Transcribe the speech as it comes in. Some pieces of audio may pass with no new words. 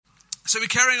So we're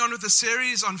carrying on with the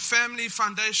series on family,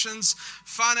 foundations,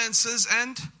 finances,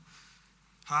 and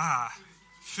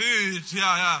food.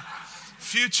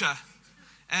 Future.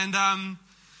 And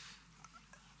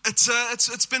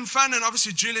it's been fun, and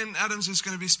obviously Julian Adams is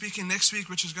going to be speaking next week,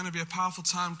 which is going to be a powerful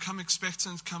time. Come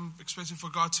expectant for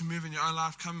God to move in your own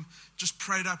life. Come just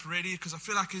prayed up, ready, because I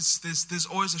feel like there's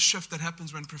always a shift that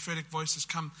happens when prophetic voices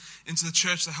come into the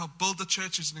church. They help build the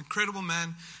church. He's an incredible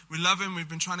man. We love him. We've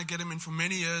been trying to get him in for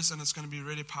many years, and it's going to be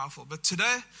really powerful. But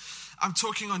today, I'm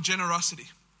talking on generosity.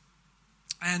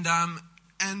 And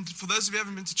for those of you who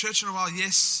haven't been to church in a while,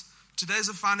 yes, today's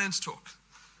a finance talk.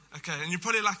 Okay, and you're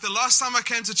probably like, the last time I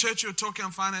came to church, you were talking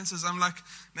on finances. I'm like,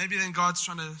 maybe then God's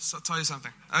trying to tell you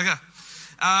something. Okay.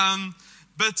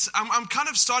 But I'm kind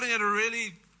of starting at a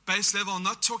really base level,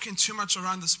 not talking too much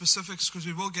around the specifics because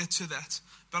we will get to that.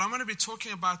 But I'm going to be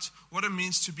talking about what it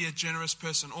means to be a generous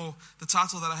person, or the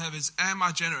title that I have is, Am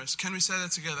I Generous? Can we say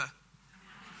that together?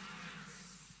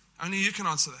 Only you can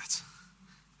answer that.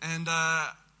 And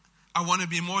I want to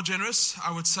be more generous.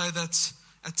 I would say that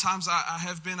at times I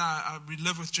have been, we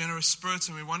live with generous spirits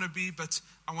and we want to be, but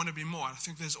I want to be more. I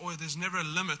think there's never a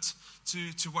limit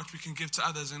to what we can give to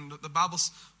others. And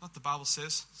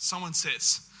someone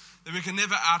says that we can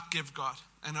never outgive God.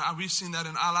 And we've seen that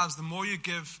in our lives. The more you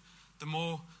give, the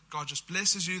more God just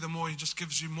blesses you, the more He just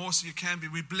gives you more so you can be.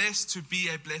 We're blessed to be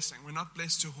a blessing. We're not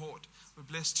blessed to hoard. We're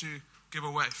blessed to give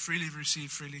away. Freely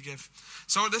receive, freely give.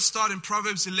 So let's start in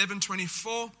Proverbs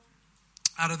 11:24.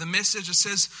 Out of the Message, it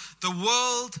says, the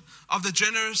world of the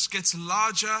generous gets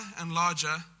larger and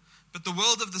larger, but the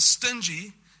world of the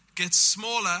stingy gets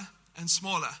smaller and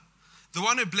smaller. The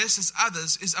one who blesses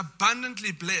others is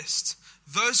abundantly blessed.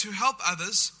 Those who help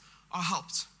others are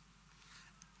helped.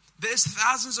 There's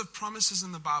thousands of promises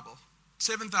in the Bible,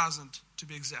 7,000 to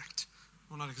be exact.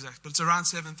 Well, not exact, but it's around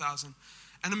 7,000.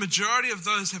 And the majority of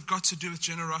those have got to do with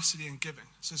generosity and giving.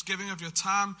 So it's giving of your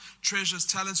time, treasures,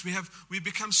 talents. We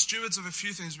become stewards of a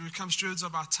few things. We become stewards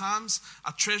of our times,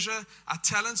 our treasure, our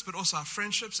talents, but also our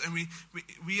friendships. And we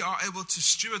are able to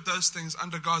steward those things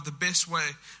under God the best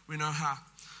way we know how.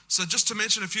 So just to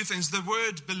mention a few things, the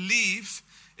word believe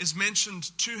is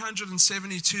mentioned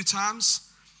 272 times.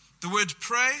 The word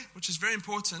pray, which is very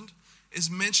important, is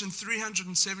mentioned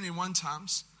 371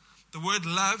 times. The word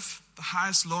love, the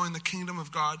highest law in the kingdom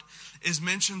of God, is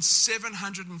mentioned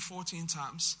 714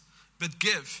 times. But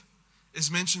give is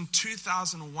mentioned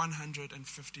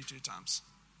 2,152 times.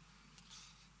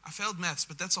 I failed maths,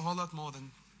 but that's a whole lot more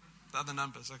than the other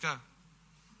numbers, okay? I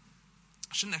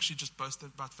shouldn't actually just boast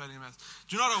about failing maths.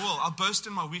 Do you know what I will? I'll boast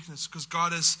in my weakness because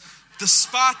God has,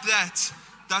 despite that,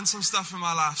 done some stuff in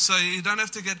my life. So you don't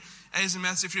have to get A's in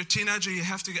maths. If you're a teenager, you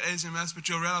have to get A's in maths, but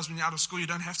you'll realize when you're out of school, you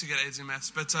don't have to get A's in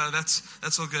maths. But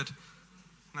that's all good.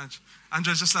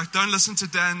 Andrew's just like, don't listen to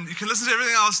Dan. You can listen to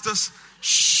everything else. Just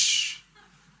shh.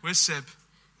 Where's Seb?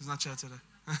 He's not here today.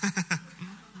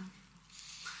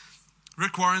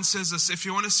 Rick Warren says this: if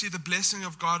you want to see the blessing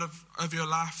of God of your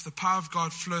life, the power of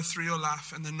God flow through your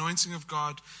life, and the anointing of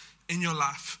God in your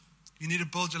life, you need to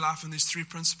build your life on these three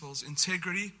principles: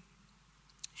 integrity,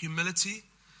 humility,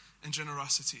 and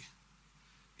generosity.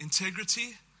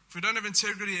 Integrity. If we don't have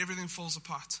integrity, everything falls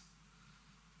apart.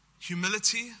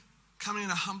 Humility, coming in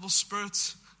a humble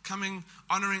spirit,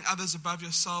 honoring others above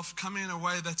yourself, coming in a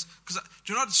way that, because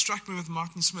do you know what struck me with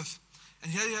Martin Smith?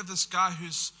 And here you have this guy who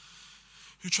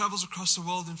travels across the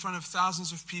world in front of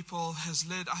thousands of people, has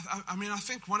led, I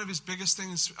think one of his biggest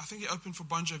things, I think he opened for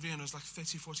Bon Jovi and it was like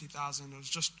 40,000. It was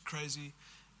just crazy.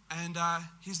 And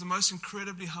he's the most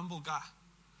incredibly humble guy.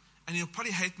 And he'll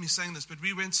probably hate me saying this, but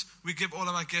we give all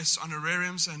of our guests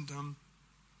honorariums, and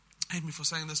hate me for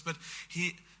saying this, but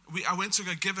I went to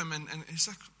go give him, and he's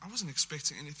like, I wasn't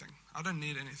expecting anything. I don't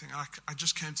need anything. I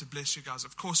just came to bless you guys.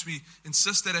 Of course, we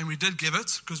insisted, and we did give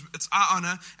it, because it's our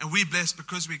honor, and we bless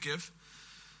because we give.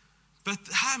 But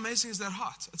how amazing is that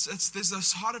heart? There's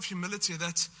this heart of humility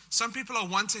that some people are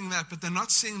wanting that, but they're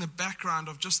not seeing the background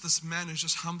of just this man who's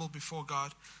just humble before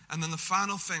God. And then the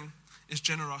final thing is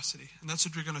generosity. And that's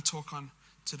what we're going to talk on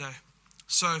today.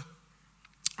 So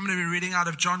I'm going to be reading out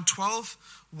of John 12,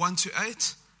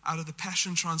 1-8, out of the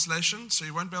Passion Translation. So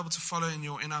you won't be able to follow in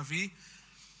your NIV.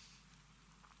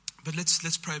 But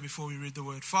let's pray before we read the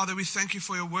word. Father, we thank you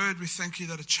for your word. We thank you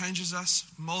that it changes us,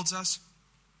 molds us.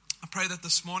 I pray that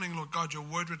this morning, Lord God, your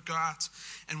word would go out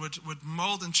and would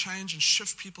mold and change and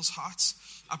shift people's hearts.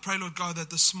 I pray, Lord God, that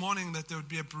this morning that there would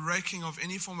be a breaking of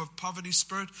any form of poverty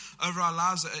spirit over our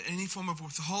lives, any form of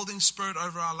withholding spirit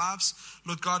over our lives,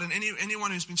 Lord God, and anyone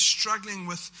who's been struggling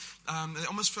with, they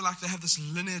almost feel like they have this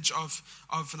lineage of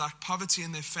like poverty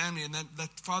in their family, and that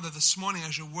Father, this morning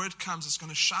as your word comes, it's going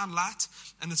to shine light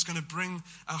and it's going to bring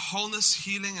a wholeness,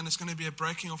 healing, and it's going to be a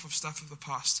breaking off of stuff of the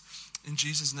past. In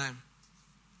Jesus' name.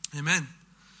 Amen.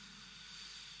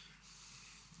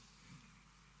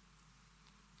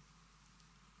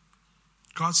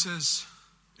 God says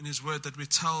in his word that we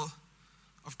tell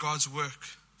of God's work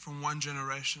from one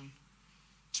generation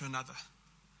to another.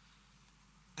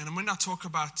 And when I talk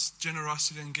about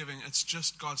generosity and giving, it's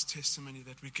just God's testimony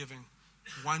that we're giving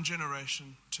one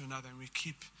generation to another, and we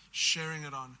keep sharing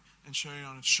it on and sharing it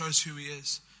on. It shows who he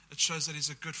is. It shows that he's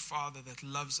a good father that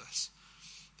loves us,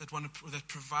 that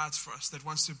provides for us, that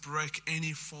wants to break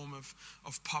any form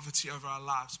of poverty over our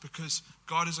lives, because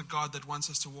God is a God that wants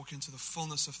us to walk into the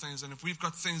fullness of things. And if we've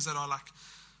got things that are like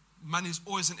money is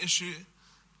always an issue,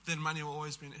 then money will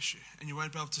always be an issue, and you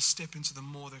won't be able to step into the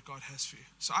more that God has for you.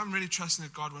 So I'm really trusting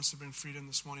that God wants to bring freedom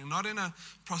this morning, not in a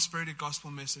prosperity gospel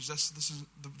message. This is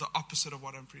the opposite of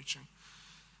what I'm preaching.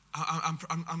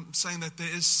 I'm saying that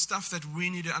there is stuff that we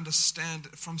need to understand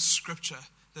from Scripture,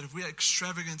 that if we are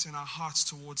extravagant in our hearts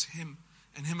towards him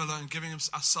and him alone, giving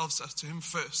ourselves to him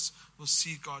first, we'll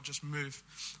see God just move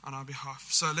on our behalf.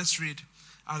 So let's read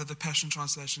out of the Passion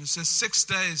Translation. It says, 6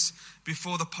 days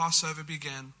before the Passover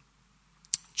began,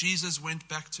 Jesus went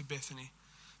back to Bethany,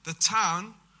 the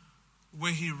town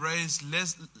where he raised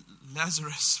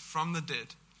Lazarus from the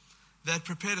dead. They had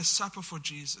prepared a supper for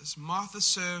Jesus. Martha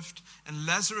served, and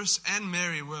Lazarus and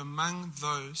Mary were among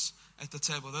those at the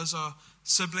table. Those are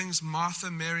siblings. Martha,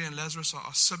 Mary, and Lazarus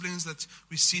are siblings that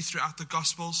we see throughout the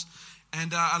Gospels.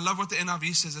 And I love what the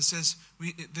NIV says. It says,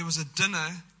 there was a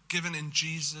dinner given in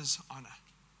Jesus' honor.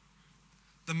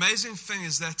 The amazing thing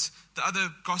is that the other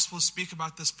Gospels speak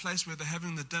about this place where they're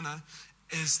having the dinner,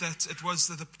 is that it was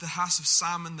the house of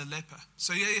Simon the leper.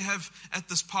 So yeah, you have at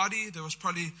this party, there was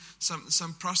probably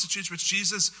some prostitutes, which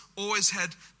Jesus always had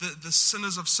the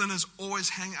sinners of sinners always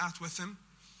hang out with him.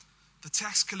 The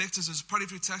tax collectors, there was probably a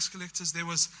few tax collectors. There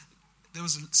was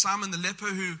Simon the leper,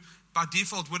 who by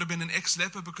default would have been an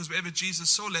ex-leper, because wherever Jesus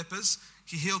saw lepers,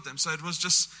 he healed them. So it was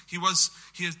just, he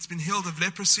had been healed of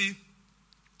leprosy.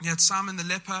 You had Simon the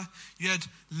leper. You had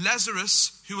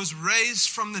Lazarus, who was raised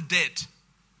from the dead.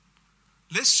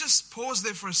 Let's just pause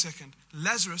there for a second.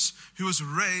 Lazarus, who was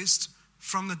raised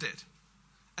from the dead.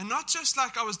 And not just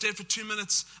like I was dead for 2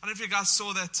 minutes. I don't know if you guys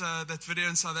saw that video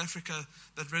in South Africa,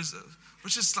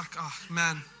 which is like, oh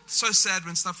man, so sad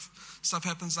when stuff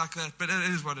happens like that. But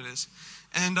it is what it is.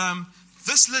 And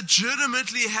this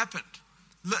legitimately happened.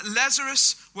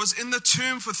 Lazarus was in the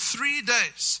tomb for 3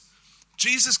 days.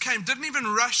 Jesus came, didn't even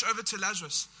rush over to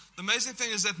Lazarus. The amazing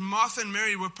thing is that Martha and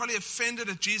Mary were probably offended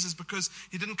at Jesus because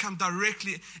he didn't come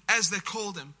directly as they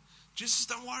called him. Jesus,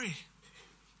 don't worry.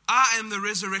 I am the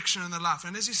resurrection and the life.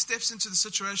 And as he steps into the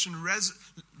situation,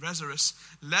 Lazarus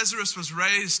was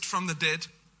raised from the dead.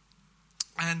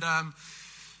 And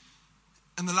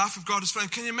the life of God is flowing.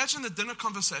 Can you imagine the dinner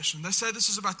conversation? They say this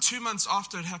is about 2 months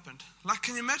after it happened. Like,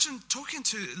 can you imagine talking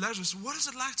to Lazarus? What is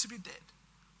it like to be dead?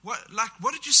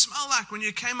 What did you smell like when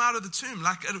you came out of the tomb?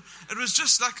 Like, it was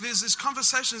just like there's these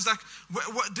conversations like,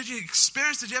 what did you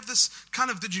experience? Did you have this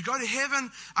did you go to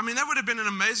heaven? I mean, that would have been an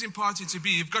amazing party to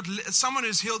be. You've got someone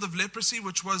who's healed of leprosy,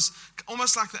 which was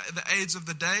almost like the AIDS of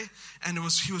the day, and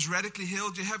he was radically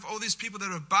healed. You have all these people that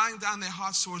are bowing down their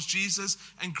hearts towards Jesus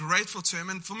and grateful to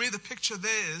him. And for me, the picture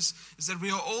there is that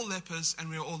we are all lepers and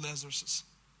we are all Lazaruses.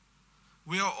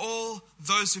 We are all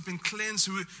those who've been cleansed.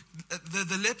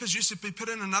 The lepers used to be put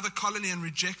in another colony and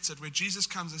rejected, where Jesus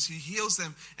comes as he heals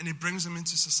them and he brings them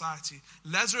into society.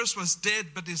 Lazarus was dead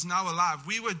but is now alive.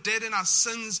 We were dead in our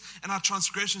sins and our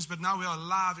transgressions, but now we are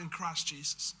alive in Christ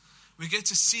Jesus. We get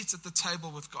to sit at the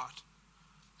table with God.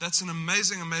 That's an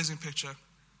amazing, amazing picture.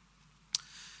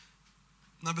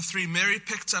 Number 3, Mary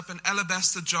picked up an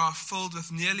alabaster jar filled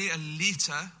with nearly a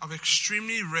liter of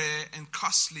extremely rare and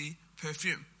costly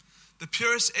perfume, the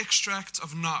purest extract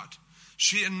of nard.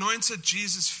 She anointed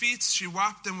Jesus' feet. She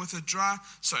wiped them dry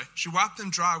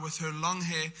with her long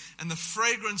hair, and the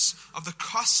fragrance of the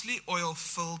costly oil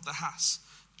filled the house.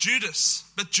 Judas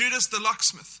the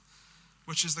locksmith,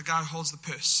 which is the guy who holds the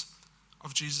purse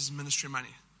of Jesus' ministry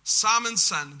money, Simon's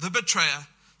son, the betrayer,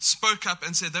 spoke up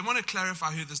and said, they want to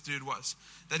clarify who this dude was.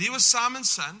 That he was Simon's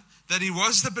son, that he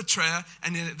was the betrayer,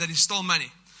 and that he stole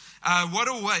money. What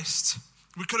a waste.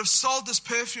 We could have sold this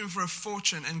perfume for a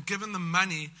fortune and given the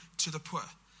money to the poor.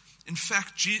 In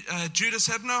fact, Judas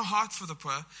had no heart for the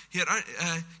poor. He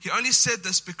only said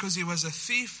this because he was a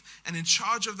thief and in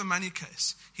charge of the money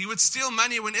case. He would steal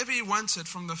money whenever he wanted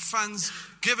from the funds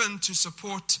given to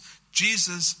support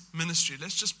Jesus' ministry.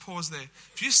 Let's just pause there.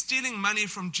 If you're stealing money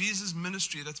from Jesus'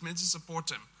 ministry that's meant to support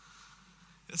him,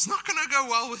 it's not going to go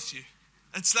well with you.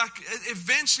 It's like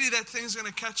eventually that thing's going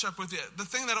to catch up with you. The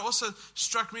thing that also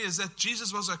struck me is that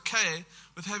Jesus was okay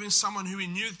with having someone who he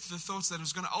knew the thoughts that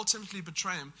was going to ultimately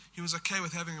betray him. He was okay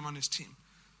with having him on his team.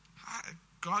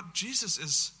 Jesus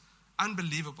is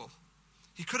unbelievable.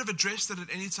 He could have addressed it at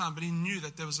any time, but he knew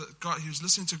that there was a God. He was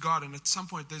listening to God, and at some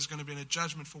point there's going to be a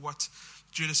judgment for what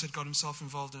Judas had got himself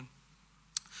involved in.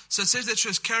 So it says that she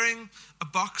was carrying a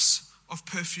box of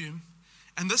perfume.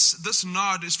 And this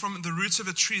nard is from the roots of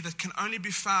a tree that can only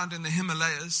be found in the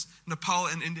Himalayas, Nepal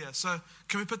and India. So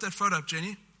can we put that photo up,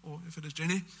 Jenny? Or if it is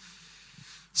Jenny.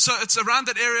 So it's around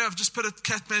that area. I've just put it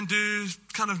Kathmandu,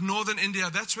 kind of northern India.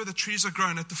 That's where the trees are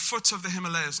grown, at the foot of the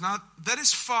Himalayas. Now, that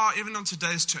is far, even on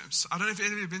today's terms. I don't know if any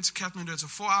of you have been to Kathmandu. It's a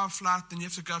 4-hour flight. Then you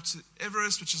have to go up to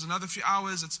Everest, which is another few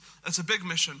hours. It's a big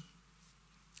mission.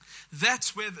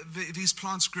 That's where these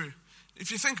plants grew. If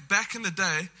you think back in the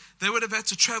day, they would have had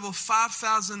to travel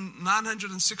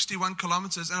 5,961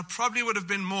 kilometers, and it probably would have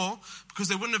been more because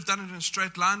they wouldn't have done it in a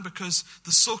straight line, because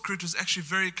the Silk Route was actually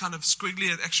very kind of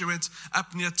squiggly. It actually went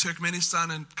up near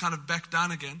Turkmenistan and kind of back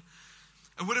down again.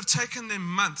 It would have taken them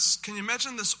months. Can you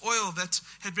imagine this oil that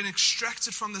had been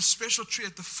extracted from this special tree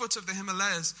at the foot of the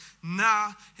Himalayas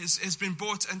now has been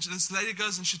bought, and this lady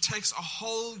goes and she takes a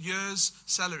whole year's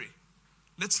salary.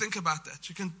 Let's think about that.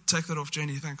 You can take that off,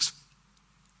 Jenny, thanks.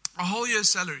 A whole year's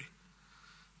salary.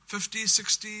 50,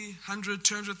 60, 100,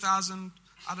 200,000,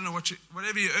 I don't know,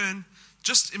 whatever you earn.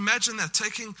 Just imagine that,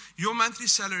 taking your monthly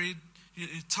salary, you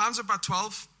times it by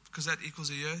 12, because that equals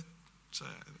a year, so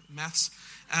maths.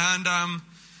 And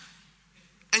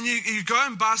you go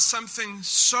and buy something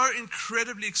so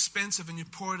incredibly expensive and you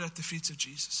pour it at the feet of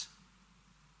Jesus.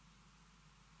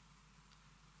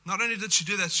 Not only did she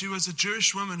do that, she was a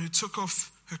Jewish woman who took off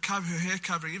her hair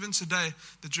covering. Even today,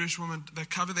 the Jewish women, they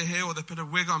cover their hair or they put a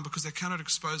wig on because they cannot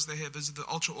expose their hair. Those are the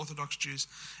ultra-Orthodox Jews.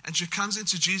 And she comes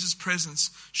into Jesus'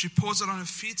 presence. She pours it on her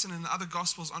feet and in the other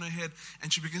Gospels on her head,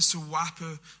 and she begins to wipe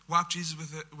Jesus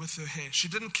with her hair. She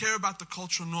didn't care about the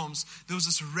cultural norms. There was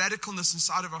this radicalness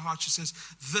inside of her heart. She says,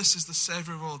 this is the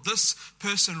Savior of all. This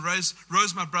person rose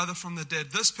my brother from the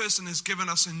dead. This person has given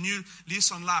us a new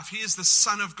lease on life. He is the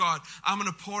Son of God. I'm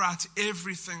going to pour out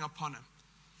everything upon him.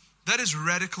 That is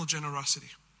radical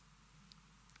generosity.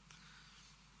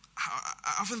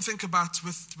 I often think about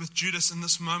with Judas in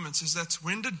this moment is that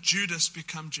when did Judas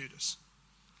become Judas?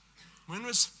 I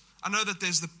know that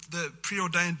there's the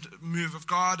preordained move of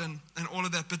God and all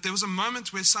of that, but there was a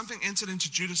moment where something entered into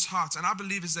Judas' heart, and I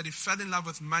believe is that he fell in love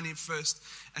with money first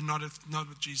and not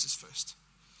with Jesus first.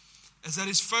 Is that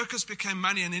his focus became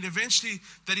money, and then eventually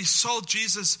that he sold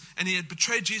Jesus and he had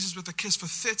betrayed Jesus with a kiss for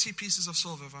 30 pieces of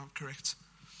silver, if I'm correct.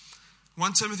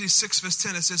 1 Timothy 6 verse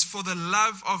 10, it says, for the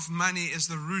love of money is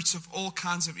the root of all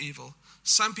kinds of evil.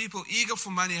 Some people eager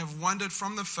for money have wandered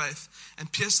from the faith and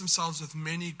pierced themselves with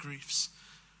many griefs.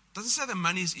 It doesn't say that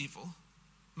money is evil.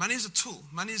 Money is a tool.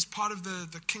 Money is part of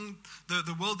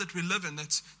the world that we live in,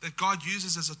 that God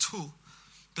uses as a tool.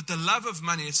 But the love of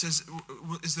money, it says,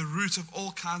 is the root of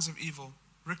all kinds of evil.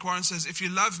 Rick Warren says, if you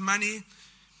love money,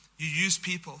 you use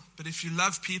people. But if you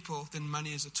love people, then money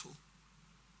is a tool.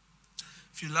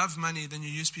 If you love money, then you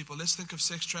use people. Let's think of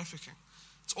sex trafficking.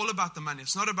 It's all about the money.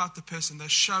 It's not about the person. They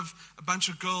shove a bunch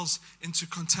of girls into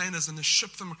containers and they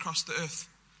ship them across the earth.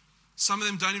 Some of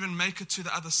them don't even make it to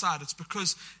the other side. It's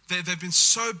because they've been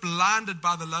so blinded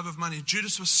by the love of money.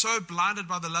 Judas was so blinded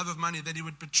by the love of money that he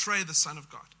would betray the Son of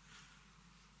God.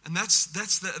 And that's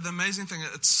the amazing thing.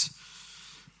 It's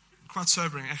quite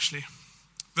sobering, actually.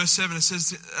 Verse 7, it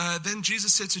says, then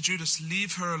Jesus said to Judas,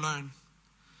 leave her alone.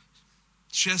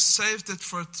 She has saved it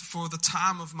for the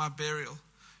time of my burial.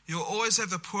 You'll always have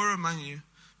the poor among you,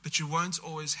 but you won't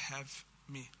always have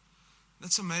me.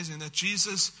 That's amazing that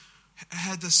Jesus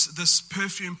had this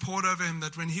perfume poured over him,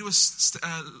 that when he was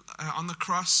on the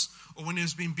cross, or when he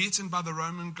was being beaten by the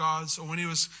Roman guards, or when he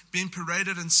was being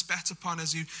paraded and spat upon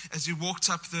as he walked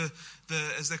up the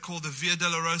as they call the Via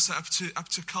Dolorosa up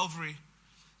to Calvary,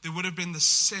 there would have been the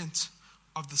scent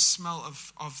of the smell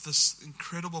of this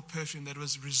incredible perfume that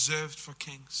was reserved for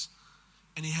kings.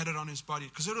 And he had it on his body.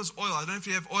 Because it was oil. I don't know if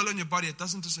you have oil on your body, it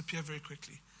doesn't disappear very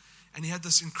quickly. And he had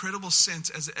this incredible scent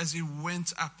as he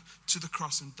went up to the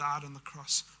cross and died on the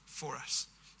cross for us.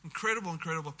 Incredible,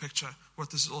 incredible picture what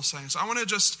this is all saying. So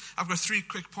I've got 3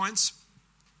 quick points.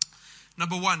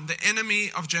 Number 1, the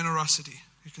enemy of generosity.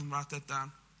 You can write that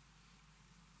down.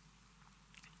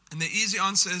 And the easy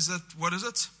answer is that, what is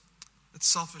it? It's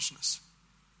selfishness.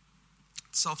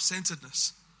 It's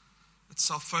self-centeredness. It's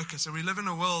self-focus. And we live in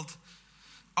a world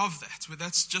of that, where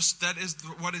that is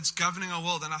what is governing our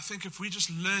world. And I think if we just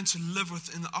learn to live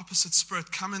within the opposite spirit,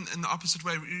 come in the opposite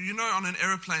way. On an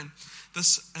airplane,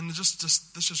 this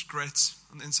just grates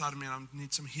on the inside of me, and I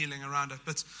need some healing around it.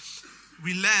 But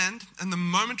we land, and the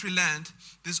moment we land,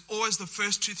 there's always the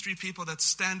first 2-3 people that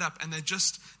stand up, and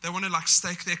they want to like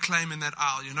stake their claim in that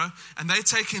aisle, and they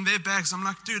take in their bags. I'm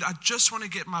like, dude, I just want to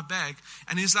get my bag.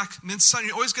 And he's like, and then son,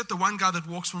 you always get the one guy that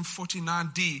walks from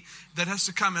 49D that has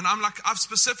to come. And I'm like, I've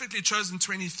specifically chosen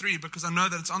 23 because I know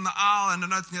that it's on the aisle and I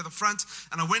know it's near the front.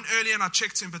 And I went earlier and I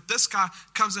checked him, but this guy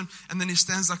comes in and then he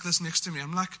stands like this next to me.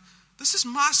 I'm like, this is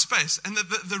my space. And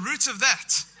the root of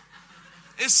that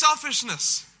is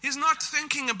selfishness. He's not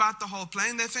thinking about the whole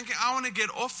plane. They're thinking, I want to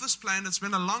get off this plane. It's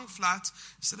been a long flight.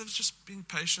 Instead of just being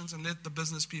patient and let the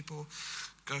business people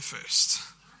go first.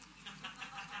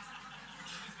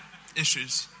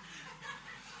 Issues.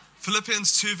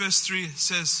 Philippians 2 verse 3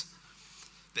 says,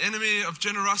 the enemy of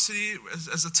generosity,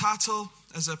 as a title,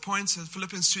 as a point,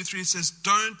 Philippians 2:3 says,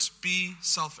 don't be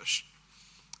selfish.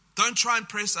 Don't try and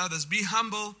impress others. Be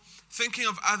humble, thinking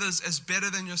of others as better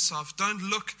than yourself. Don't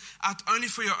look out only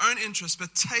for your own interest,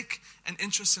 but take an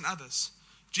interest in others.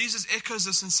 Jesus echoes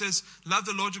this and says, love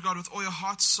the Lord your God with all your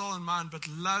heart, soul, and mind, but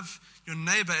love your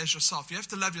neighbor as yourself. You have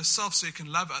to love yourself so you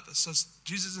can love others. So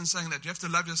Jesus isn't saying that. You have to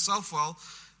love yourself well,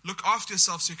 look after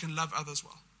yourself so you can love others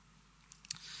well.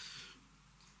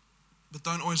 But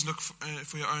don't always look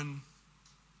for your own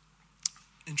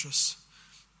interests.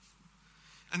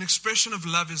 An expression of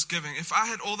love is giving. If I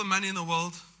had all the money in the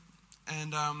world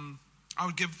and I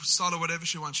would give Stella whatever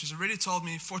she wants. She's already told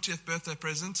me 40th birthday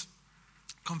present,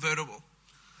 convertible.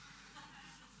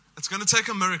 It's going to take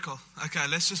a miracle. Okay,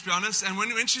 let's just be honest. And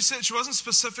when she said she wasn't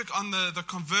specific on the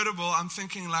convertible, I'm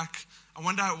thinking like, I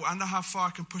wonder how far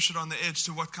I can push it on the edge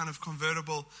to what kind of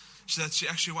convertible that she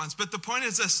actually wants. But the point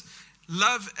is this.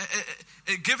 Love,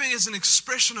 giving is an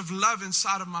expression of love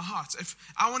inside of my heart. If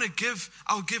I want to give,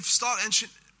 I'll give Stella and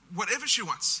whatever she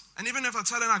wants. And even if I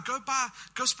tell her now,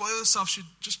 go spoil yourself, she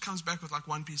just comes back with like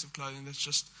one piece of clothing. That's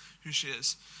just who she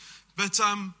is. But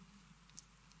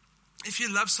if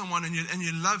you love someone and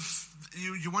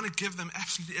you want to give them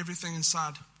absolutely everything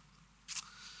inside,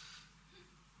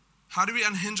 how do we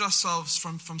unhinge ourselves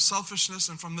from selfishness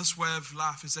and from this way of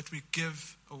life? Is that we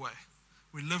give away.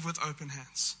 We live with open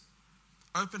hands.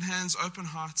 Open hands, open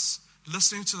hearts,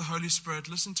 listening to the Holy Spirit,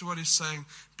 listen to what He's saying.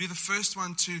 Be the first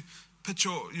one to put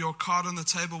your card on the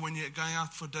table when you're going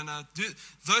out for dinner.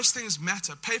 Those things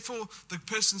matter. Pay for the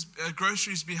person's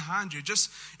groceries behind you.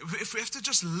 If we have to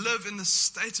just live in the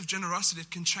state of generosity,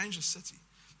 it can change a city.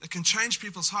 It can change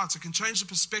people's hearts. It can change the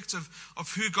perspective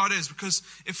of who God is. Because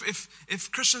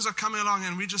if Christians are coming along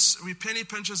and we penny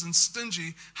pinchers and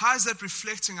stingy, how is that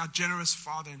reflecting our generous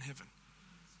Father in heaven?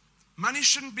 Money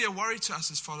shouldn't be a worry to us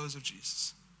as followers of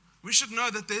Jesus. We should know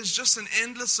that there's just an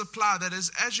endless supply that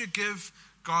is, as you give,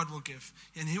 God will give.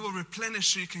 And He will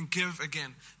replenish so you can give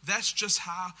again. That's just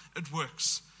how it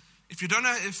works. If you don't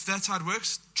know if that's how it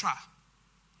works, try.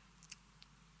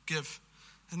 Give.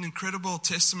 An incredible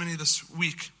testimony this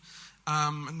week.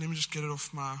 And let me just get it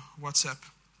off my WhatsApp.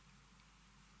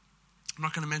 I'm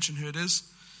not going to mention who it is,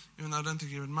 even though I don't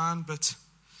think he would mind, but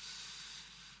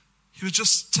he was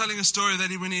just telling a story that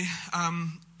when he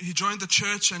joined the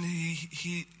church and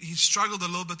he struggled a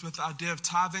little bit with the idea of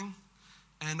tithing.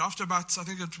 And after about 6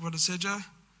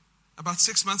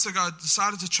 months ago, I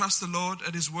decided to trust the Lord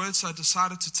at His word, so I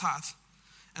decided to tithe.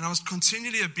 And I was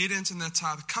continually obedient in that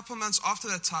tithe. A couple months after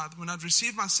that tithe, when I'd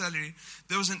received my salary,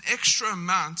 there was an extra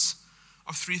amount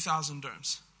of 3,000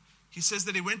 dirhams. He says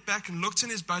that he went back and looked in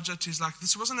his budget. He's like,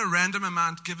 this wasn't a random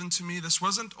amount given to me. This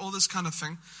wasn't all this kind of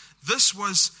thing. This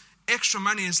was extra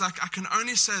money. It's like, I can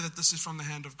only say that this is from the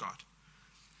hand of God.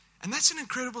 And that's an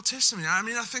incredible testimony. I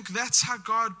mean, I think that's how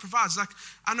God provides. Like,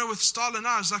 I know with Starla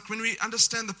now, it's like when we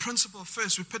understand the principle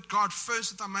first, we put God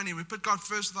first with our money, we put God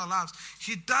first with our lives.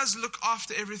 He does look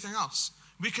after everything else.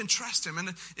 We can trust Him. And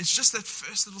it's just that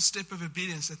first little step of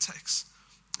obedience that takes.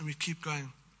 And we keep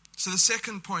going. So the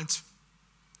second point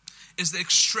is the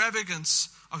extravagance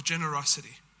of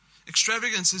generosity.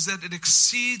 Extravagance is that it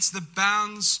exceeds the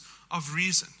bounds of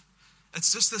reason.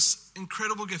 It's just this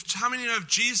incredible gift. How many know if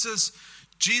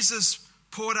Jesus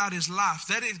poured out His life,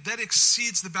 that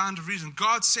exceeds the bound of reason.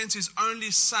 God sent His only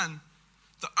Son.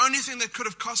 The only thing that could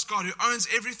have cost God, who owns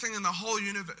everything in the whole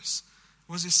universe,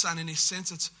 was His Son, and He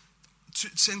sent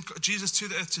Jesus to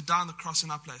the earth to die on the cross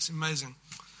in our place. Amazing.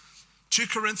 2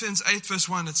 Corinthians 8 verse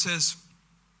 1, it says,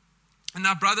 And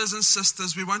now, brothers and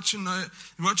sisters, we want you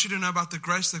to know about the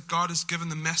grace that God has given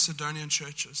the Macedonian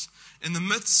churches. In the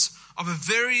midst of a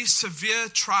very severe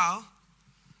trial,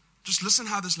 just listen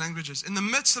how this language is. In the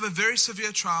midst of a very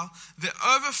severe trial, their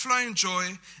overflowing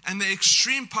joy and their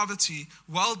extreme poverty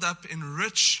welled up in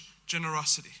rich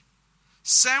generosity.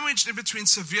 Sandwiched in between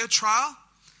severe trial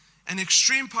and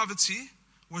extreme poverty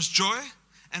was joy,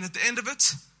 and at the end of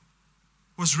it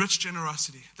was rich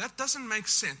generosity. That doesn't make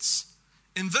sense.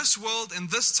 In this world, in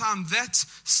this time, that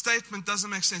statement doesn't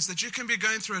make sense. That you can be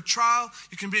going through a trial,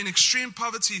 you can be in extreme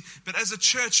poverty, but as a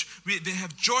church, they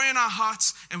have joy in our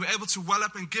hearts, and we're able to well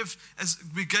up and give as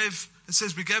we gave. It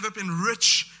says we gave up in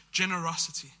rich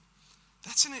generosity.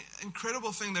 That's an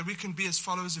incredible thing that we can be as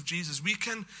followers of Jesus. We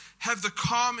can have the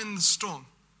calm in the storm.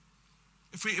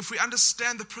 If we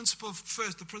understand the principle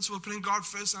of putting God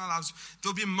first in our lives,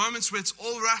 there'll be moments where it's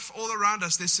all rough all around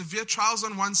us. There's severe trials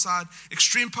on one side,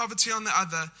 extreme poverty on the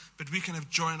other, but we can have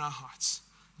joy in our hearts.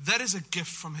 That is a gift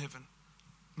from heaven.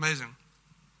 Amazing.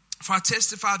 For I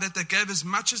testify that they gave as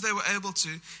much as they were able to,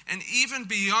 and even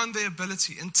beyond their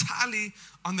ability, entirely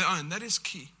on their own. That is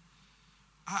key.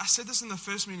 I said this in the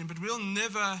first meeting, but we'll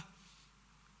never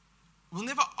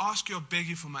ask you or beg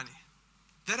you for money.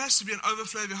 That has to be an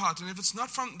overflow of your heart. And if it's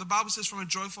not from, the Bible says, from a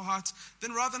joyful heart,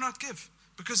 then rather not give.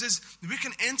 Because we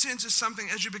can enter into something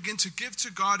as you begin to give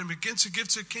to God and begin to give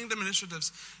to kingdom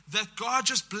initiatives that God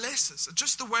just blesses,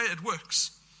 just the way it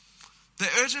works. They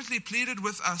urgently pleaded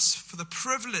with us for the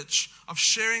privilege of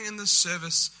sharing in this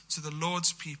service to the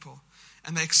Lord's people.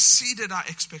 And they exceeded our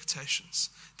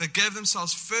expectations. They gave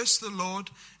themselves first to the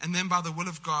Lord, and then by the will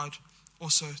of God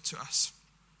also to us.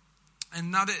 And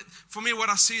now, for me, what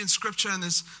I see in Scripture, and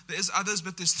there is others,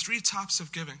 but there's 3 types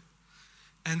of giving.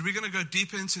 And we're going to go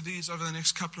deeper into these over the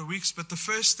next couple of weeks. But the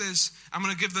first is, I'm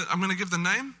going to give the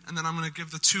name, and then I'm going to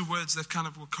give the 2 words that kind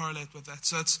of will correlate with that.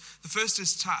 So the first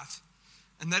is tithe,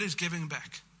 and that is giving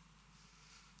back.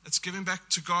 It's giving back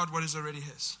to God what is already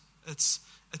His. It's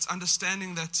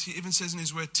understanding that He even says in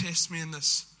His word, test me in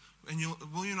this, and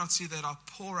will you not see that I'll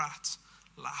pour out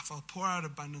life, I'll pour out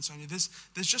abundance on you. There's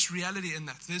just reality in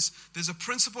that. There's a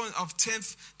principle of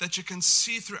tenth that you can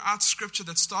see throughout Scripture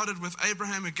that started with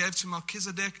Abraham, who gave to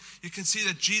Melchizedek. You can see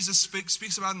that Jesus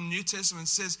speaks about in the New Testament,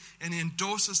 says, and He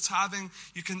endorses tithing.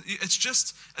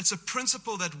 It's a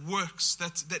principle that works.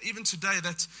 That even today,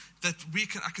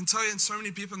 I can tell you in so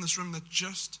many people in this room that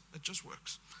it just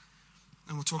works.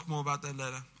 And we'll talk more about that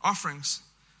later. Offerings,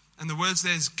 and the words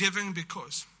there is giving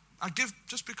because. I give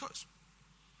just because.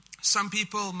 Some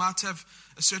people might have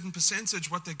a certain percentage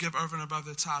what they give over and above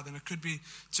their tithe. And it could be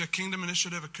to a kingdom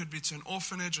initiative. It could be to an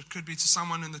orphanage. It could be to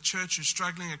someone in the church who's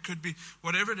struggling. It could be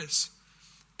whatever it is.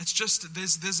 It's just,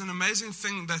 there's an amazing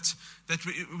thing that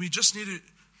we just need to,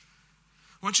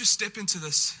 once you step into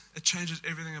this, it changes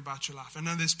everything about your life. I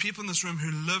know there's people in this room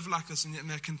who live like this and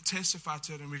they can testify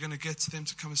to it. And we're going to get to them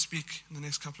to come and speak in the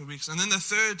next couple of weeks. And then the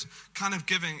third kind of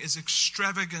giving is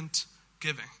extravagant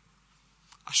giving.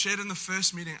 I shared in the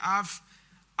first meeting, I've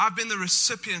been the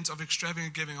recipient of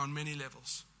extravagant giving on many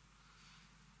levels.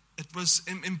 It was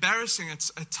embarrassing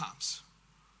at times.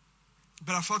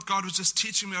 But I felt God was just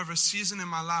teaching me over a season in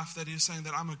my life that He was saying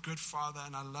that I'm a good father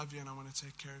and I love you and I want to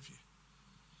take care of you.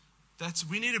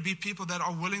 We need to be people that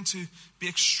are willing to be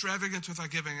extravagant with our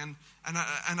giving. And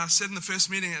I said in the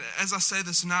first meeting, as I say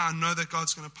this now, I know that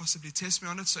God's going to possibly test me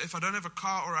on it. So if I don't have a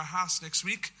car or a house next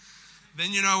week,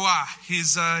 then you know why.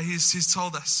 He's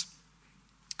told us.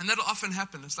 And that'll often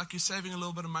happen. It's like you're saving a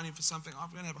little bit of money for something. Oh,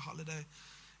 I'm going to have a holiday.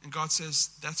 And God says,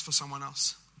 that's for someone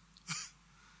else.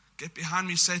 Get behind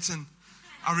me, Satan.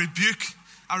 I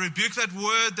rebuke that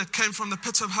word that came from the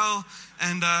pit of hell.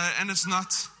 And it's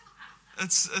not.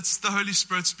 It's the Holy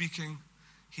Spirit speaking.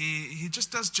 He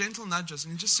just does gentle nudges.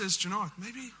 And He just says, do you know what?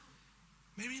 Maybe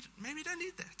you don't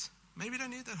need that. Maybe you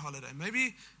don't need that holiday.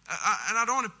 Maybe, and I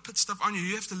don't want to put stuff on you.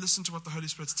 You have to listen to what the Holy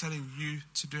Spirit's telling you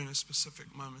to do in a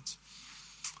specific moment.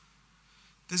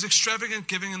 There's extravagant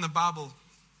giving in the Bible.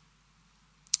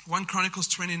 1 Chronicles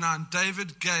 29,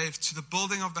 David gave to the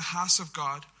building of the house of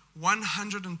God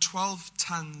 112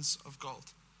 tons of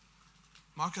gold.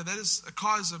 Marco, a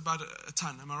car is about a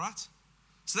ton, am I right?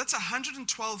 So that's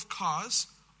 112 cars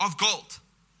of gold.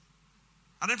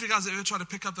 I don't know if you guys ever tried to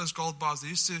pick up those gold bars. They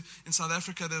used to, in South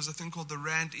Africa, there was a thing called the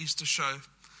Rand Easter Show. I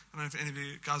don't know if any of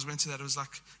you guys went to that. It was like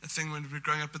a thing when we were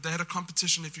growing up. But they had a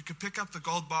competition. If you could pick up the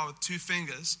gold bar with 2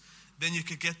 fingers, then you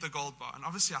could get the gold bar. And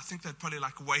obviously, I think they'd probably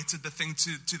like weighted the thing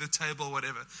to the table or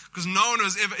whatever. Because no one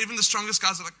was ever, even the strongest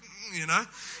guys were like, you know.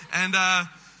 And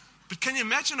But can you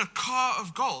imagine a car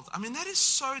of gold? I mean, that is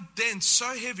so dense, so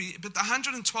heavy. But the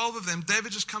 112 of them,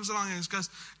 David just comes along and he goes,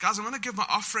 guys, I'm going to give my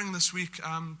offering this week.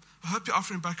 I hope your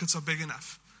offering buckets are big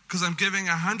enough. Because I'm giving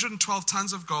 112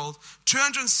 tons of gold,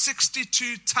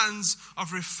 262 tons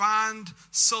of refined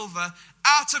silver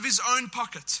out of his own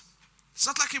pocket. It's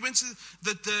not like he went to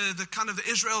the kind of the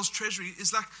Israel's treasury.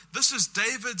 It's like, this is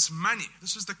David's money.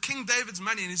 This was the King David's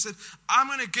money. And he said, I'm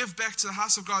going to give back to the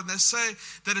house of God. And they say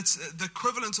that it's the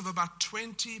equivalent of about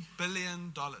 $20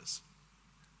 billion.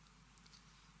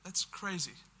 That's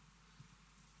crazy.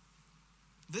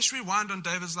 Let's rewind on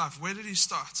David's life. Where did he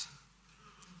start?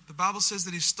 The Bible says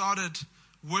that he started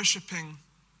worshiping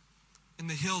in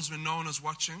the hills when no one was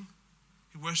watching.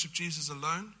 He worshiped Jesus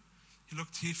alone.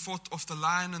 He fought off the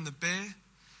lion and the bear.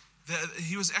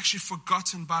 He was actually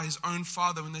forgotten by his own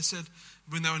father when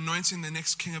they were anointing the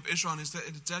next king of Israel. And his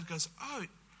dad goes, oh,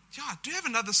 yeah, do you have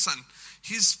another son?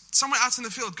 He's somewhere out in the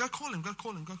field. Go call him.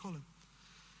 And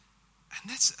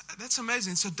that's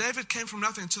amazing. So David came from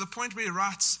nothing to the point where he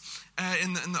writes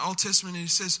in the Old Testament, and he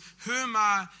says, who am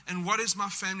I and what is my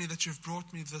family that you've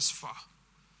brought me this far?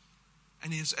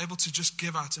 And he was able to just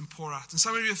give out and pour out. And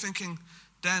some of you are thinking,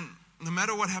 Dan, no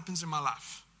matter what happens in my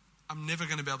life, I'm never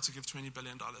going to be able to give $20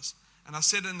 billion. And I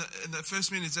said in the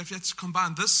first meeting, if you had to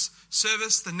combine this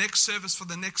service, the next service for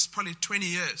the next probably 20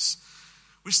 years,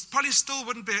 we probably still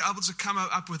wouldn't be able to come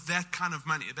up with that kind of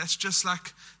money. That's just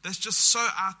so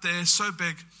out there, so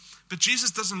big. But Jesus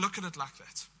doesn't look at it like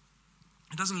that.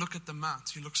 He doesn't look at the amount.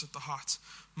 He looks at the heart.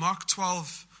 Mark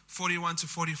 12, 41 to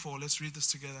 44. Let's read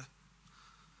this together.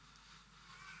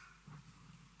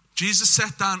 Jesus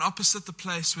sat down opposite the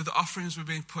place where the offerings were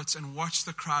being put and watched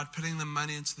the crowd putting the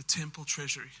money into the temple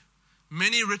treasury.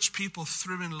 Many rich people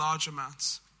threw in large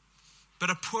amounts.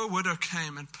 But a poor widow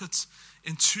came and put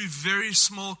in 2 very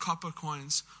small copper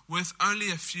coins worth only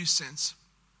a few cents.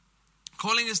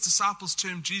 Calling his disciples to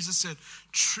him, Jesus said,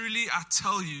 truly I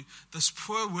tell you, this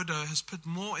poor widow has put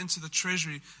more into the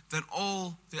treasury than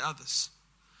all the others.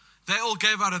 They all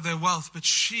gave out of their wealth, but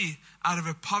she, out of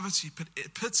her poverty,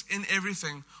 put in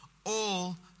everything,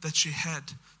 all that she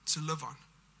had to live on.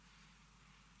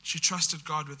 She trusted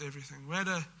God with everything.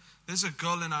 There's a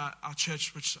girl in our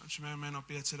church, which she may or may not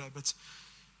be here today, but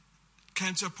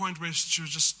came to a point where she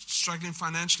was just struggling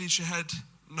financially. She had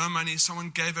no money. Someone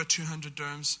gave her 200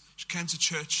 dirhams. She came to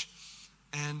church,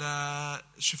 and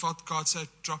she felt God said,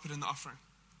 drop it in the offering.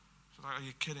 She's like, are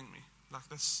you kidding me? Like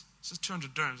this is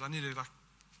 200 dirhams. I need to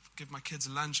give my kids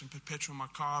lunch and put petrol in my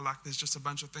car. There's just a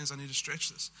bunch of things I need to stretch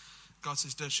this. God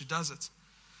says, do it. She does it.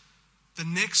 The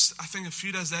next, I think a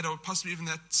few days later, or possibly even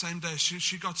that same day,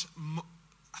 she got,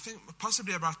 I think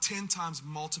possibly about 10 times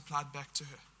multiplied back to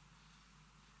her.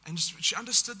 And she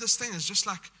understood this thing. It's just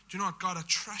like, do you know what, God, I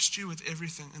trust you with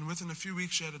everything. And within a few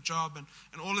weeks, she had a job, and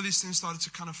all of these things started to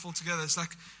kind of fall together. It's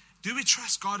like, do we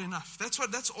trust God enough?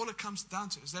 That's all it comes down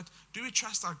to, is that, do we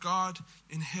trust our God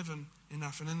in heaven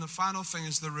enough? And then the final thing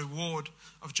is the reward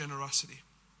of generosity.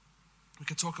 We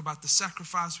can talk about the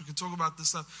sacrifice, we can talk about this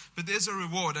stuff, but there's a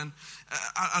reward. And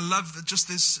I love that just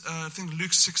this thing, Luke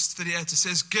 6:38, it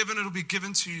says, given it'll be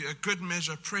given to you, a good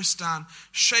measure, pressed down,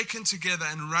 shaken together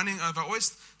and running over. I always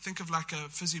think of like a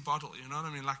fizzy bottle, you know what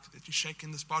I mean? Like that you shake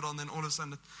in this bottle and then all of a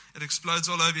sudden it explodes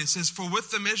all over you. It says, for with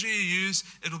the measure you use,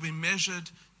 it'll be measured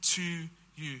to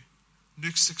you.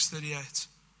 Luke 6:38.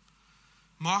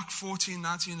 Mark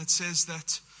 14:19, it says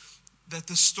that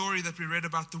the story that we read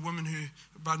about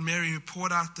about Mary who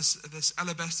poured out this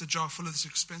alabaster jar full of this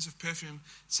expensive perfume,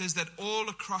 says that all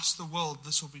across the world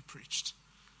this will be preached.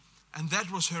 And that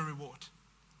was her reward.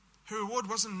 Her reward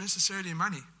wasn't necessarily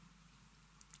money.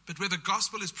 But where the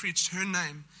gospel is preached, her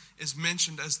name is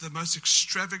mentioned as the most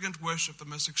extravagant worship, the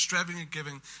most extravagant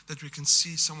giving that we can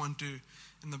see someone do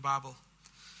in the Bible.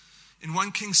 In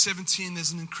 1 Kings 17,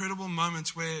 there's an incredible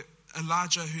moment where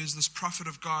Elijah, who is this prophet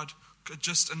of God,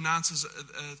 just announces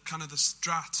kind of this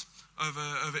drought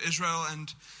over Israel,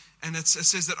 and it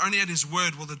says that only at his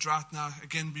word will the drought now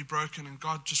again be broken, and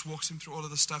God just walks him through all of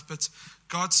this stuff. But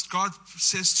God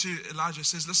says to Elijah,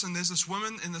 says, listen, there's this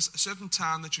woman in this certain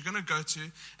town that you're going to go to,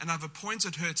 and I've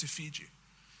appointed her to feed you.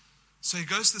 So he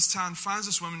goes to this town, finds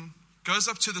this woman, goes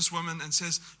up to this woman and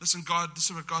says, listen, God, this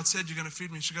is what God said, you're going to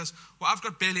feed me. She goes, well, I've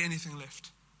got barely anything left.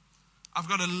 I've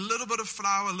got a little bit of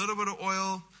flour, a little bit of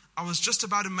oil. I was just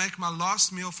about to make my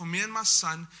last meal for me and my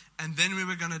son, and then we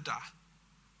were going to die.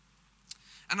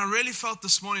 And I really felt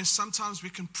this morning, sometimes we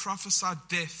can prophesy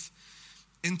death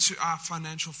into our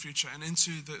financial future and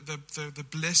into the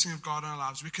blessing of God in our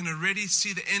lives. We can already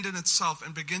see the end in itself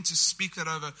and begin to speak that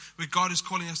over, where God is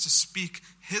calling us to speak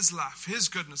His life, His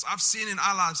goodness. I've seen in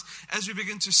our lives, as we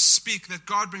begin to speak, that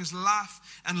God brings life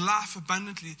and life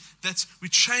abundantly, that we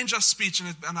change our speech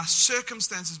and our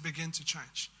circumstances begin to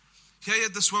change. Here you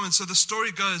had this woman. So the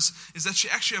story goes is that she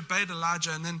actually obeyed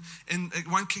Elijah. And then in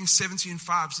 1 Kings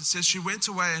 17:5, it says she went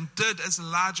away and did as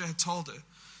Elijah had told her.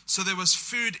 So there was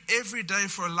food every day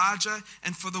for Elijah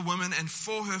and for the woman and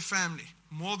for her family,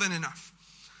 more than enough.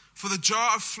 For the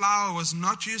jar of flour was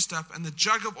not used up and the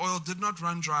jug of oil did not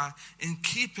run dry, in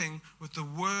keeping with the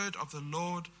word of the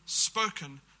Lord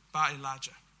spoken by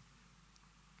Elijah.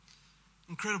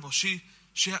 Incredible. She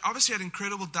obviously had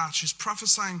incredible doubt. She's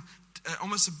prophesying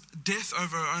almost a death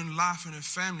over her own life and her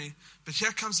family. But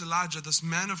here comes Elijah, this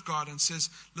man of God, and says,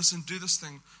 listen, do this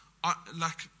thing.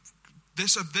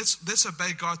 Let's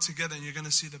obey God together and you're going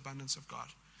to see the abundance of God.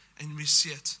 And we see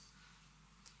it.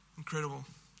 Incredible.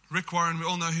 Rick Warren, we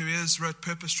all know who he is, wrote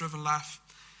Purpose Driven Life.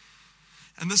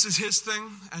 And this is his thing,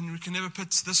 and we can never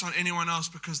put this on anyone else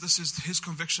because this is his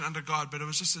conviction under God. But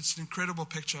it's an incredible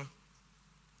picture.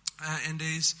 And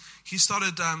he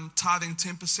started tithing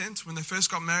 10% when they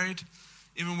first got married.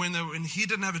 Even when he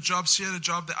didn't have a job, she had a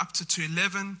job, they upped it to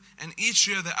 11%. And each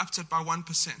year they upped it by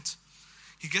 1%.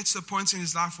 He gets to the point in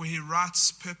his life where he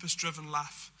writes Purpose Driven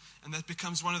Life. And that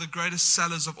becomes one of the greatest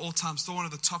sellers of all time. Still one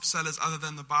of the top sellers other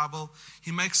than the Bible.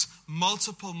 He makes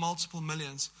multiple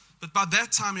millions. But by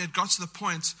that time he had got to the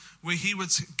point where he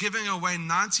was giving away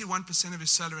 91% of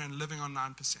his salary and living on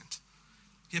 9%.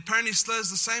 He apparently still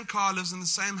has the same car, lives in the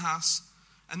same house.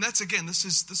 And that's, again, this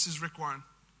is Rick Warren.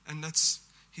 And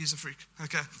he's a freak.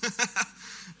 Okay.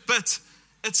 But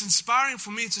it's inspiring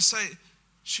for me to say,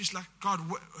 she's like, God,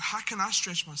 how can I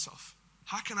stretch myself?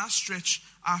 How can I stretch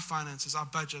our finances, our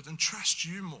budget, and trust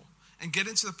you more? And get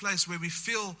into the place where we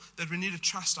feel that we need to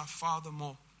trust our Father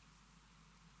more.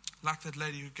 Like that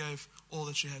lady who gave all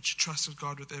that she had. She trusted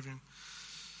God with everything.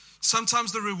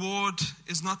 Sometimes the reward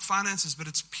is not finances, but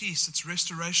it's peace. It's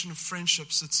restoration of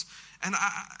friendships. And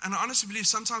I honestly believe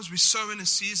sometimes we sow in a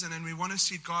season and we want to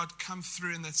see God come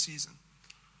through in that season.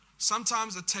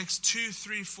 Sometimes it takes 2,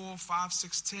 3, 4, 5,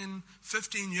 6, 10,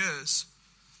 15 years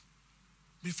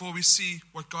before we see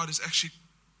what God is actually,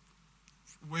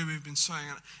 where we've been sowing.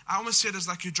 And I almost see it as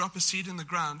like you drop a seed in the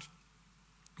ground.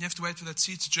 You have to wait for that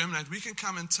seed to germinate. We can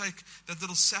come and take that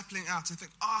little sapling out and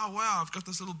think, oh wow, I've got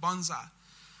this little bonsai.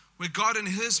 Where God in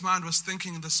his mind was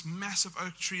thinking this massive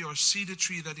oak tree or cedar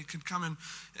tree that he could come and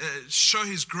show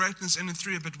his greatness in and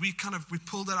through it, but we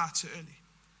pulled it out too early.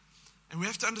 And we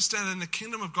have to understand that in the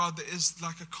kingdom of God, there is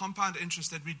like a compound interest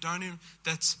that we don't even,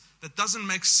 that doesn't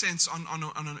make sense on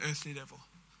an earthly level.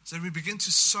 So we begin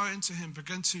to sow into him,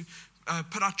 begin to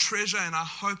put our treasure and our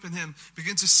hope in him,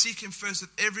 begin to seek him first with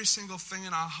every single thing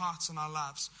in our hearts and our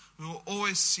lives. We will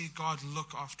always see God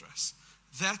look after us.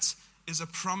 That is a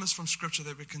promise from Scripture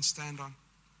that we can stand on.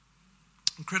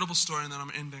 Incredible story, and then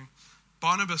I'm ending.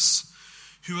 Barnabas,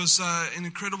 who was an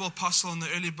incredible apostle in the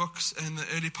early books, in the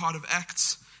early part of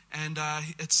Acts, and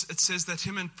it says that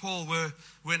him and Paul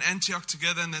were in Antioch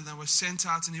together, and then they were sent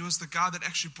out, and he was the guy that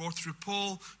actually brought through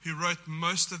Paul, who wrote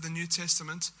most of the New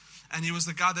Testament, and he was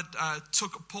the guy that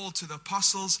took Paul to the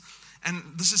apostles, and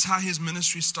this is how his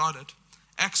ministry started.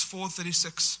 Acts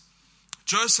 4:36.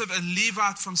 Joseph, a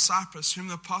Levite from Cyprus, whom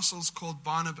the apostles called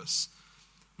Barnabas,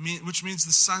 which means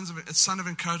the son of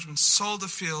encouragement, sold a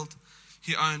field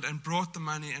he owned and brought the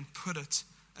money and put it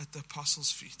at the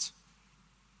apostles' feet.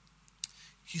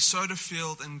 He sowed a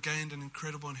field and gained an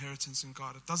incredible inheritance in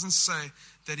God. It doesn't say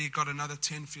that he got another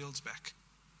 10 fields back.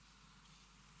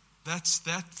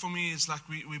 That for me is like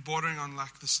we're bordering on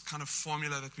like this kind of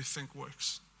formula that we think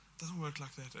works. It doesn't work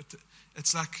like that.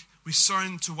 It's like we sow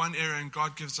into one area and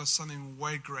God gives us something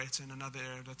way greater in another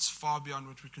area that's far beyond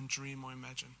what we can dream or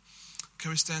imagine. Can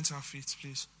we stand to our feet,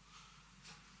 please?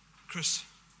 Chris,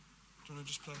 do you want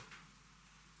to just play?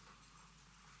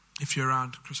 If you're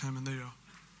around, Chris Hammond, there you are.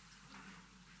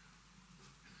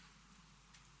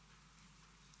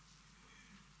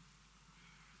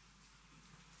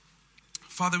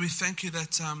 Father, we thank you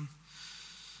that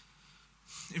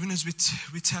even as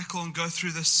we tackle and go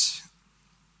through this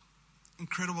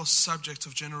incredible subject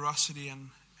of generosity and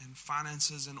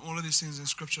finances and all of these things in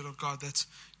Scripture, Lord God, that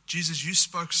Jesus, you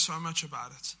spoke so much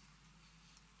about it.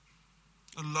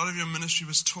 A lot of your ministry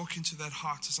was talking to that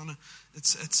heart.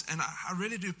 And I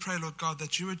really do pray, Lord God,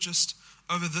 that you would just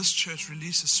over this church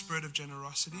release a spirit of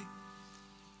generosity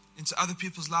into other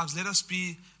people's lives. Let us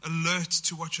be alert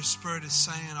to what your Spirit is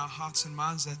saying in our hearts and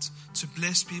minds, that to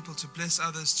bless people, to bless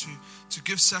others, to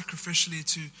give sacrificially,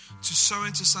 to sow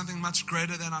into something much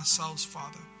greater than ourselves,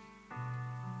 Father.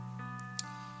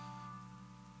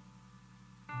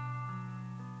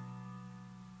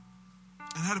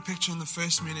 And I had a picture in the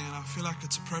first meeting, and I feel like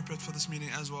it's appropriate for this meeting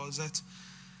as well, is that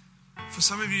for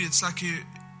some of you, it's like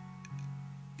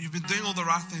you've been doing all the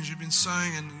right things, you've been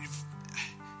sowing, and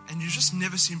you've just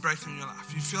never seen breakthrough in your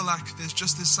life. You feel like there's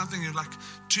something, you're like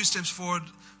 2 steps forward,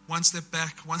 1 step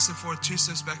back, 1 step forward, 2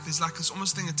 steps back. There's like this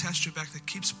almost thing attached to your back that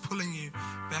keeps pulling you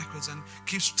backwards and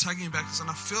keeps tugging you backwards. And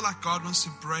I feel like God wants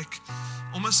to break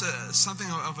almost something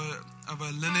of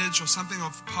a lineage or something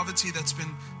of poverty that's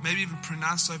been maybe even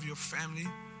pronounced over your family.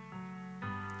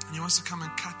 And He wants to come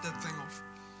and cut that thing off.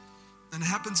 And it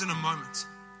happens in a moment.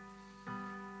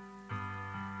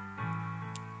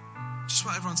 Just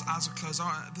while everyone's eyes are closed,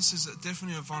 this is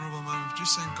definitely a vulnerable moment.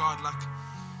 Just saying, God, like,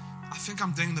 I think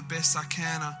I'm doing the best I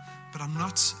can, but I'm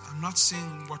not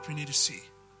seeing what we need to see.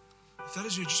 If that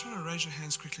is you, just want to raise your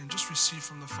hands quickly and just receive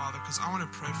from the Father, because I want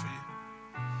to pray for you.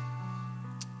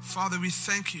 Father, we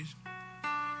thank you,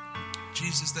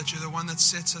 Jesus, that you're the one that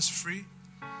sets us free.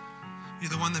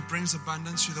 You're the one that brings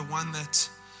abundance. You're the one that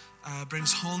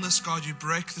brings wholeness. God, you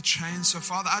break the chains. So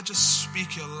Father, I just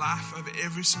speak your life over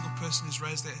every single person who's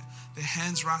raised their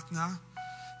hands right now,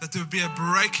 that there would be a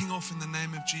breaking off in the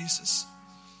name of Jesus.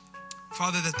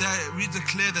 Father, we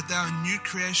declare that they are a new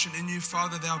creation in you.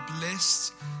 Father, they are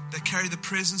blessed. They carry the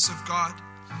presence of God.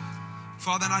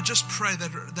 Father, and I just pray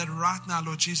that right now,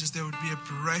 Lord Jesus, there would be a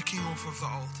breaking off of the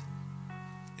old.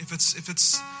 If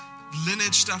it's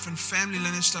lineage stuff and family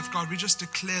lineage stuff, God, we just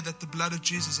declare that the blood of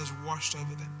Jesus has washed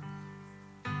over them.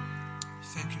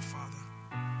 Thank you, Father.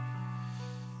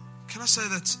 Can I say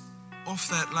that off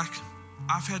that, like,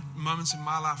 I've had moments in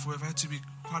my life where I've had to be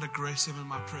quite aggressive in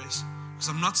my prayers because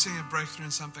I'm not seeing a breakthrough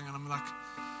in something, and I'm like,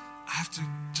 I have to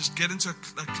just get into a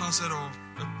closet or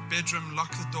a bedroom,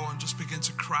 lock the door, and just begin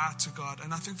to cry to God.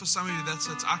 And I think for some of you, that's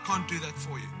it. I can't do that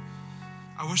for you.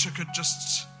 I wish I could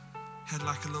just had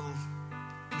like a little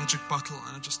magic bottle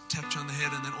and I just tapped you on the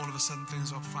head, and then all of a sudden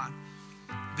things are fine.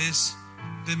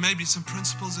 There may be some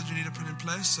principles that you need to put in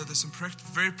place. So there's some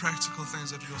very practical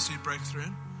things that you'll see breakthrough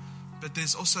in. But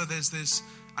there's also this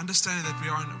understanding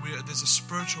that there's a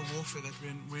spiritual warfare that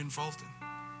we're involved in,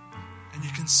 and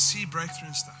you can see breakthrough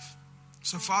and stuff.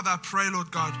 So Father, I pray,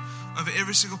 Lord God, over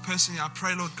every single person here, I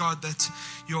pray, Lord God, that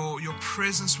your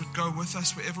presence would go with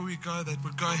us wherever we go, that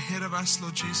would go ahead of us,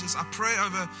 Lord Jesus. I pray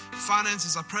over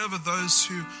finances. I pray over those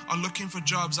who are looking for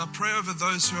jobs. I pray over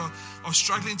those who are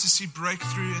struggling to see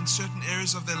breakthrough in certain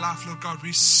areas of their life, Lord God.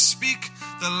 We speak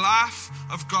the life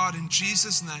of God in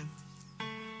Jesus' name.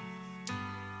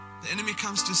 The enemy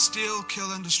comes to steal,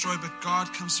 kill, and destroy, but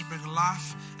God comes to bring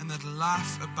life, and that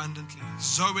life abundantly.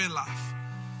 Zoe life.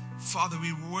 Father,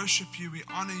 we worship you, we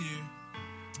honor you,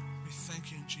 we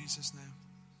thank you in Jesus' name.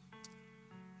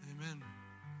 Amen.